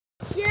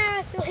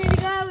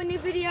video, a new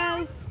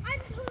video.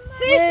 First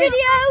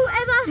video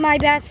ever. My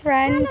best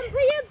friend. Hang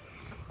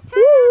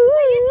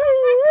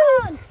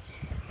on,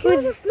 put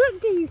your just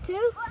looked at you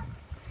two.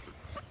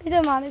 It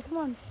don't matter, come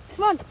on.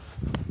 Come on.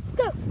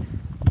 Go.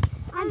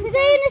 And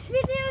today in this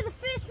video, the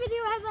first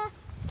video ever.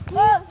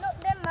 Well,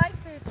 not then my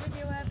first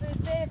video ever,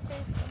 their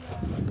first video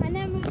ever. And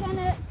then we're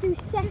gonna do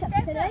setup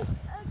today.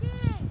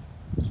 Okay.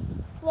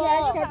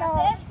 Yeah,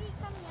 setup.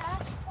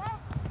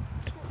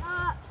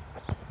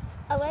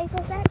 Away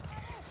for a sec.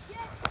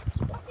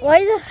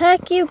 Why the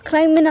heck are you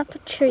climbing up a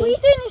tree? What are you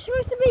doing? You're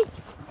supposed to be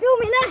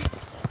filming that.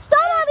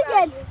 Start that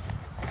again.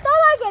 Start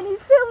that again. He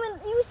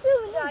was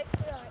filming that.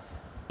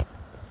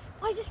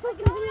 I just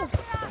making a video.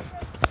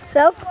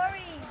 So? Don't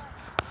worry.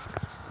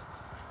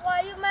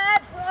 Why you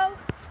mad, bro?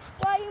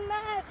 Why you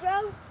mad,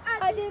 bro?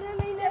 I didn't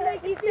mean to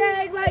make you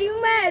sad. Why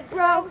you mad,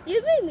 bro?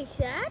 You made me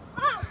sad.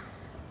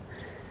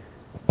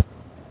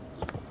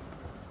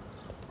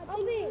 I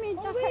didn't mean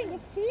to hurt your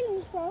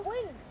feelings, bro.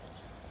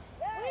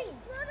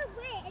 It's not a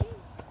win.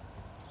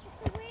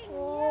 It's a win.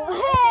 Oh,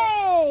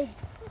 hey!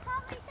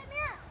 Set me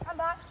up. I'm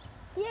back.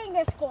 He ain't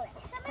gonna score it.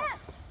 Set me up.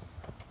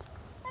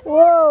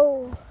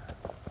 Whoa.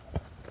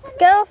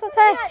 Get off a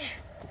pitch.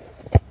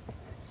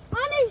 I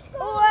know he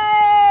scored.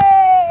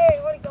 Away!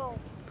 What a goal.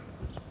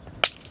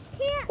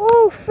 Here.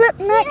 Oh, flip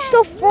next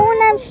to throwing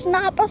them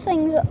snapper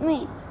things at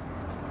me.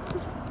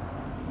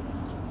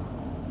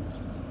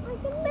 I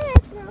can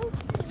make, bro.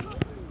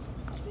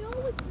 We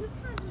always look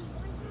at me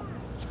like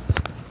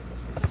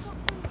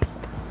that.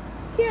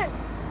 Here.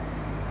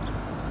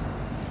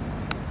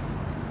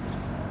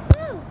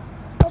 No.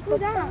 Who's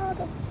that?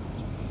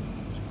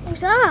 Who's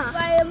that?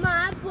 Why am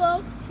I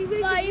broke?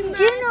 Why you mad,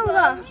 Do you know bro?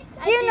 that?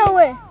 Do you know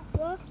it?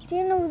 What? Do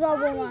you know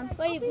that one?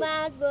 Why you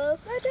mad, bro?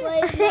 Why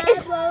I you think mad,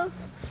 it's- bro?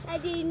 I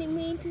didn't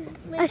mean to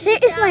make I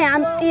think you it's my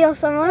sad, bro. auntie or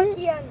someone.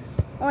 Kian.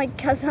 Or my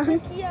cousin.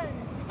 Kian.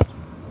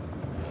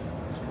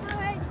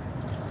 Alright.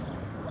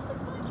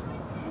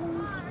 I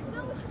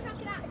know we should chuck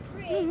it out a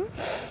tree.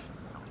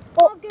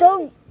 Oh,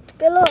 don't.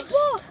 Get lost.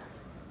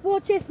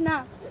 Watch this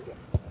now.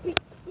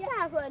 Yeah.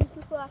 Have one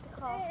before I can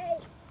call. Hey,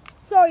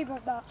 Sorry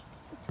about that.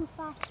 it's too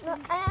fast. No,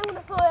 I am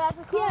gonna pull it out of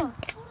the car. Hold on,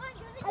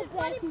 this is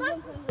running back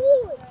and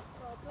forward.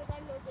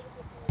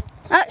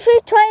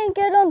 Actually, try and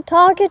get on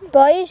target,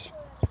 boys.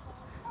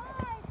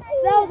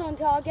 That was on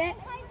target.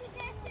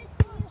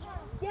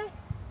 Yeah.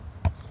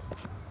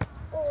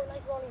 Oh,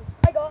 nice volley.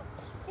 I got.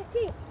 Yes,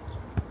 Keith.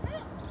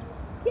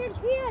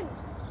 Kian.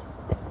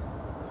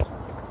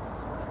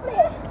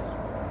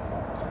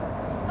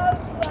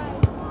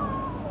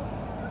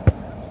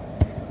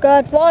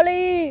 Good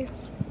volley.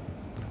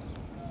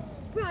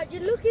 Brad,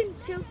 you're looking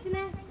tilting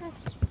it.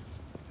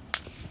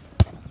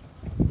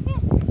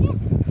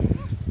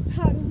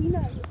 How do we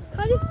know?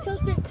 I just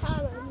tilted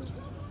Talon.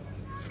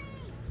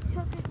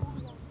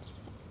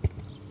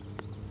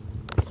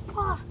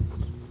 Ah,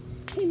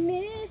 he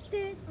missed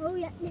it. Oh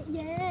yeah.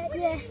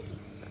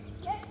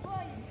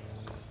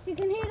 You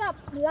can hear that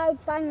loud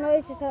bang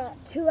noise just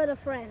two other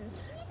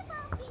friends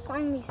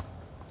bang these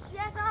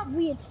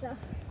weird stuff.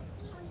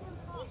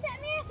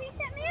 He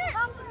set me up.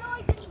 Sounds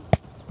annoying.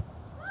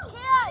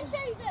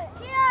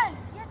 Kian,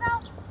 get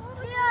out.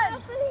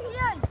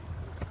 Kian.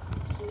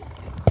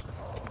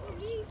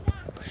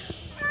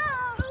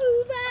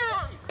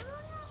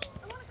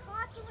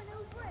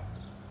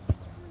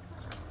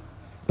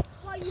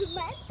 Why you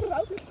mad, bro?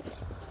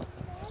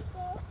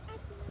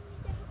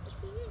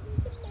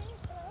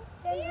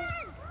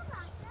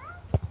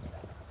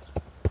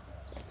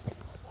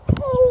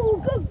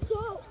 Oh, good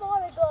goal.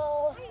 Volley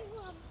goal.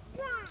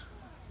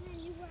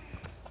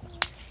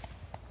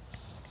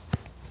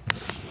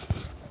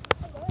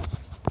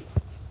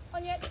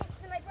 On your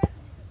Xbox tonight, Brett?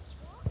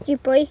 You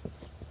boy.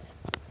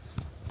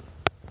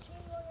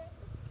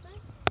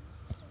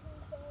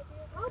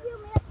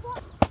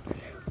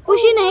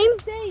 What's your name?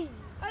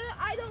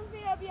 I don't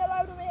think I'll be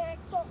allowed on my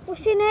Xbox.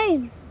 What's your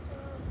name?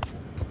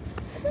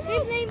 His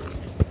name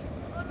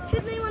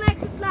on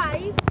Xbox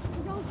Live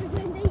is also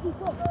Glenn Davy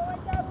Foot. No, my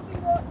dad will be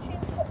watching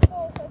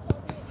football, so I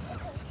can't be.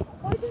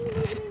 Why don't you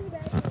move it in the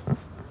bedroom?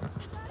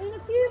 In a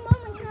few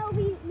moments, that'll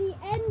be the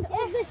end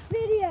of this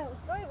video.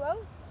 No, it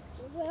won't.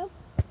 It will.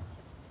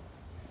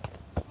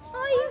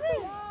 Oh, you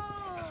will.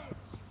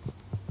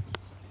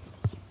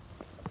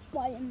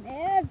 Why am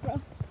there, bro?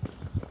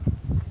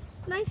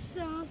 Nice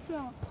song.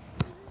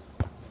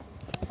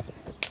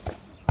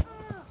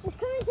 It's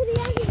coming to the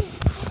end of this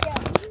video.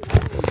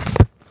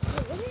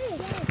 It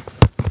is.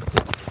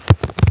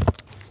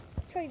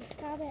 Try to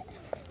stab it.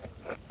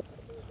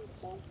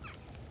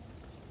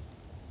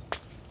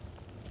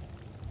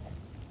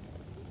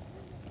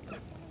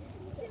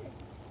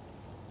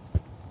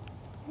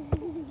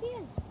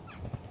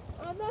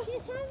 Oh, look,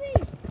 it's heavy.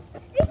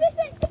 It's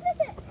missing.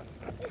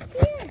 It's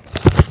here.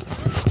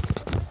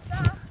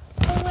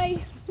 Oh, wait.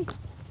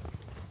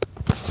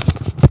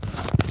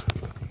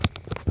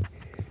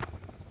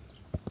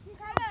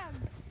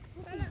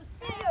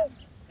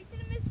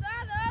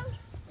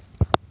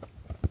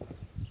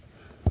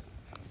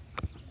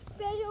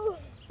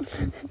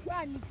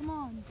 Rodney, come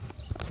on.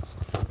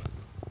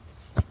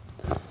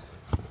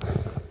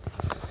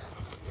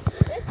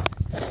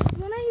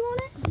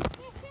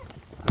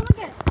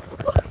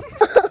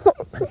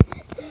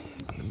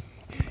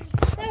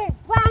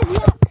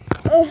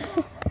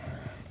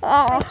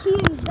 Oh.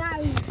 Keane's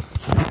down. He's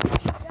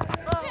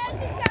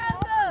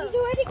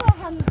already got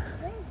hand.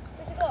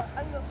 Where's he got?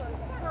 I'm going to go.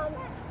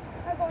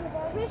 I got on the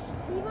ball. Wrist,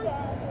 Stephen.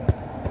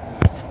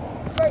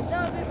 Right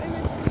now, my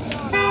wrist is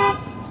down.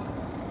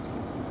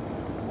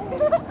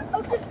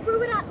 I've just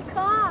threw it at the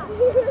car.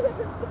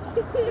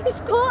 It's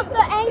caught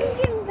the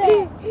engine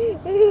there.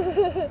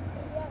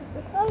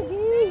 Oh,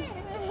 geez.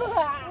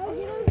 Oh,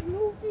 you know,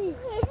 movie.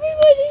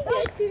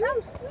 That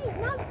was sweet.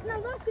 Now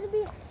that's going to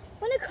be,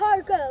 when a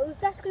car goes,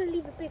 that's going to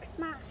leave a big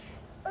smash.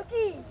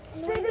 Okay,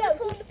 he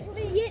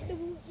hit the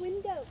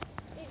window.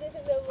 He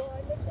doesn't know what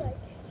I look like.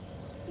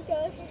 He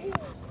goes, you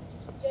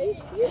better get in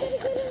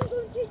and go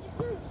and change your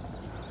clothes.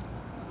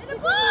 In the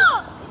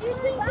ball! He's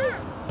coming back.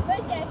 Wait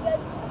a second.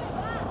 He's coming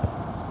back.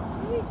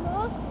 No, he's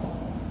not.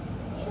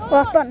 Sean,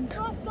 What happened?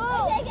 Ross, go.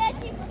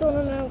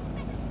 Don't know.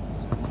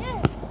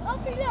 Yeah,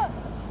 Alfie, look.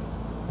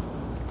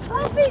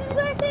 Alfie,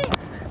 sweaty.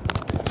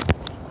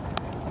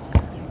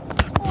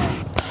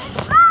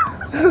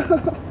 No,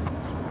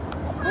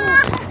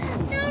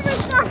 we're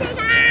fucking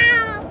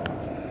out.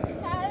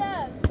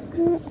 Callum.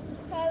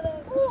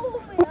 Oh,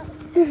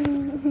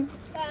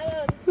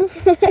 Callum.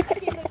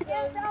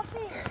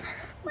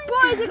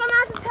 Boys, you're gonna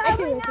have to tell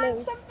me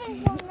now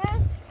something's wrong there.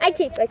 I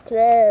take my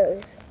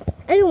clothes.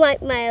 I don't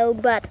like my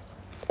own butt.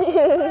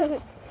 Bobby.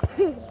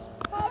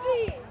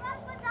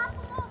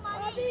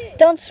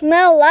 Don't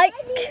smell like.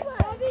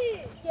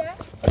 Bobby. Yeah?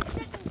 This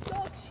is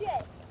dog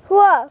shit.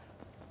 What?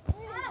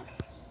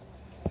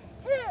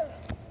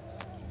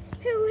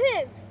 Who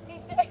him?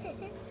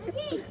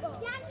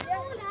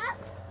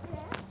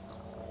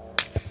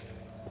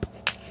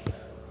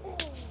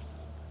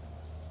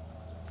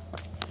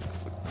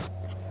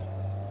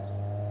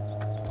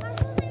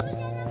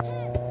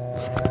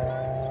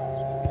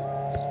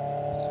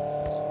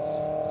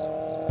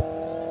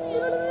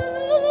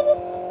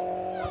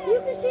 You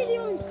can see the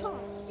orange car.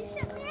 You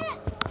shut me up.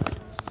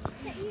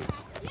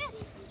 Yes.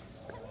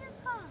 Shut me up,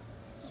 car.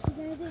 What's he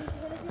gonna do? He's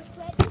gonna do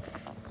sweaty.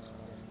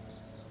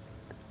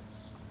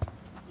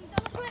 He's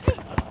done a sweaty.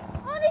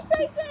 Oh, he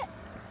saved it.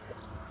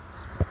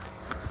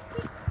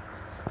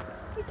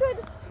 He tried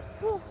to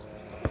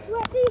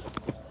sweaty.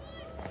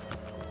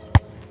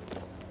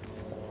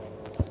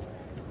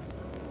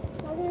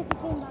 I don't know if he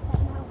came back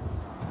up now.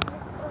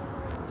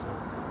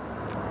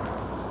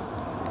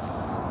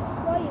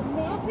 Why you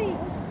messy?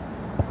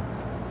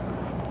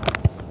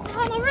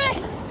 Oh, my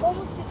wrist!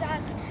 Almost to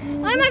that.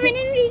 I'm having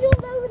injuries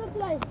all over the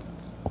place.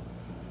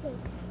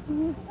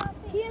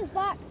 Ian's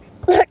back.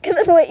 Look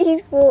at the way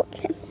he's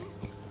walking.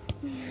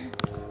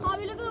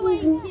 Harvey, look at the way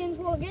Ian's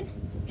walking.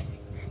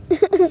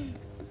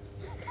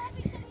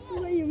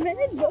 What are you mad,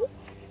 bro?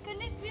 Can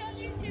this be on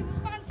YouTube? It's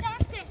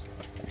fantastic.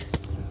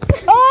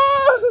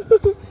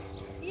 Oh!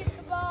 He hit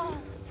the bar.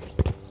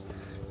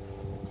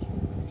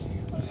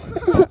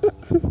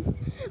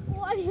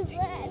 What is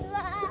that?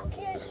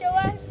 Can you show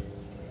us?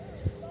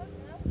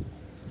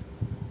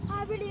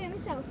 I really hit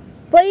myself.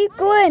 Where are you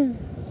going?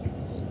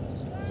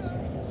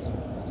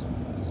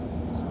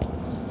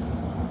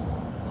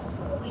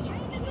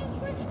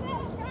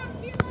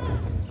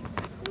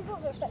 We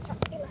got the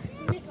spectacular.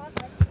 This one.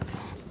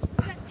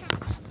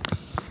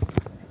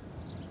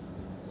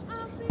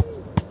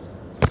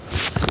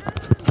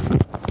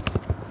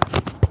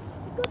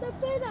 Got the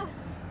feather.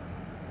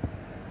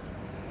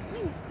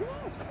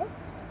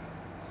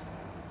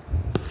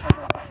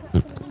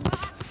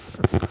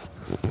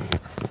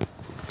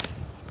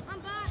 I'm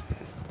back.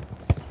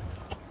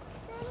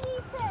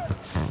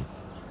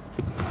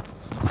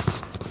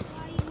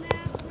 Why are you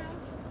mad, bro?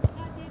 I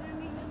didn't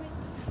mean to make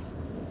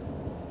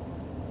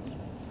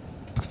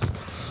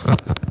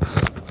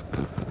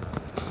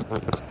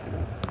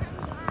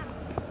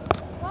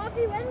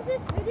Bobby, when's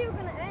this video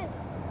gonna end?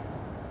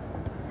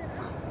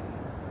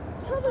 A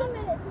couple of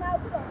minutes now,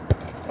 come on.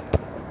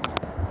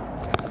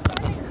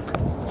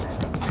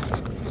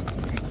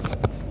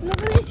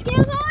 Look at his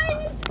skills. Oh,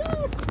 he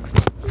scored!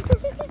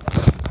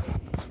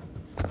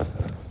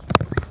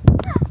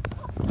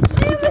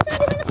 Hey, we're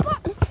not even a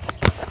box.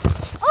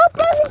 Oh,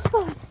 Bobby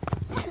scored!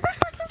 We're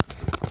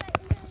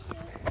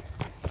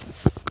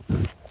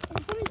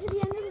coming to the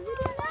end of the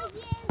video now.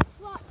 Alicia's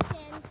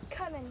watching.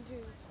 Come and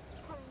do.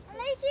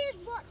 Alicia's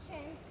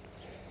watching.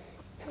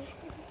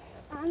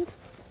 And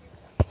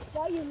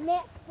why you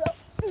met, bro?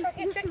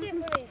 Check it for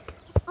me.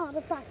 Oh,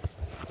 the back.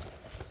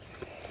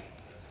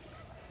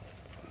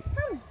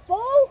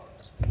 Handball.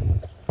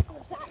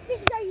 This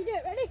is how you do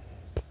it. Ready?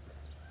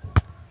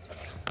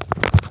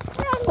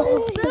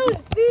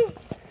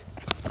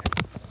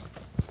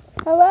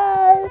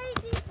 Hello.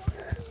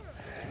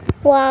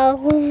 Wow.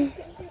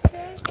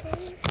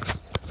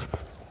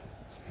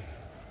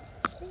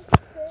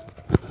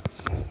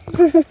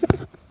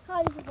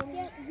 How does it go?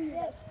 Yeah, read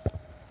it.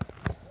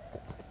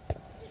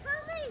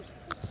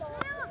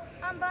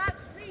 I'm back,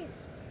 please.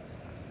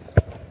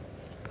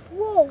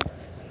 Whoa.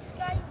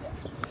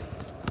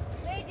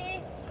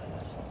 Lady.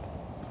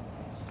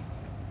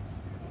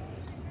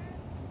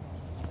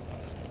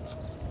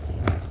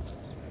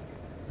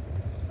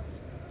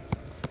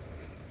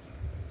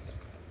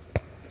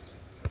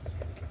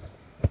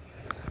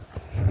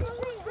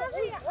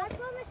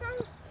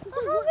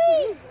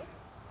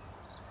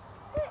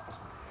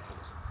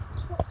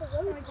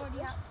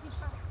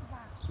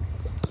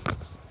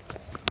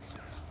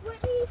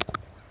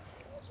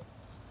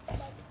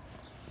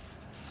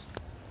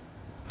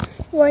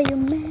 Why you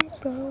mad,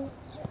 bro?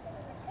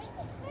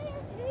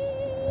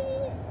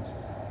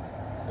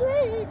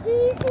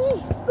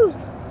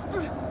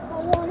 I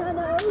wanna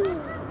know.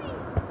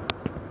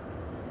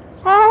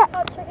 Ah,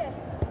 Oh, check it.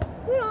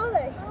 Where are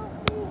they?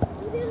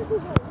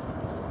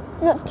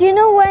 no, do you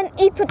know when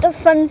he put the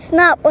front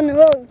snap on the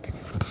road?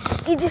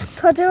 He just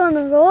put it on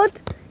the road,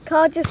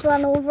 car just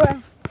ran over it.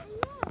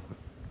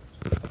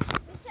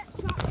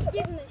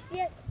 Isn't it?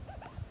 Yes.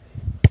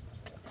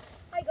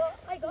 I got.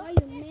 Are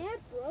you mad,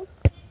 bro?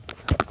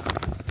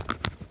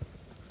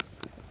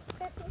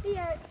 Definitely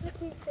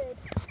executed.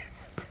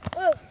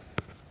 Oh.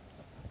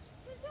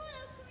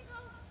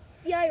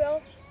 Yeah, I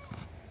will.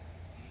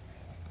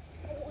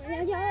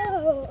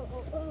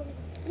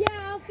 Yeah,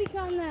 I'll pick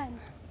on them.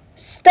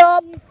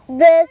 Stop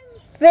this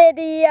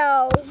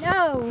video.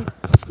 No.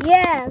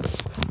 Yes.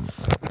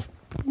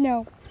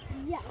 No.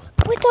 Yeah.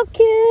 We're so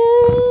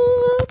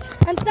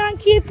cute. And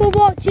thank you for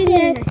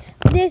watching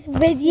this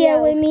video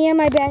Yeah. with me and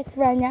my best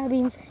friend that have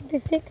been friends for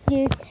 6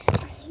 years.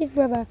 His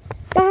brother.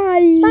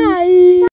 Bye. Bye.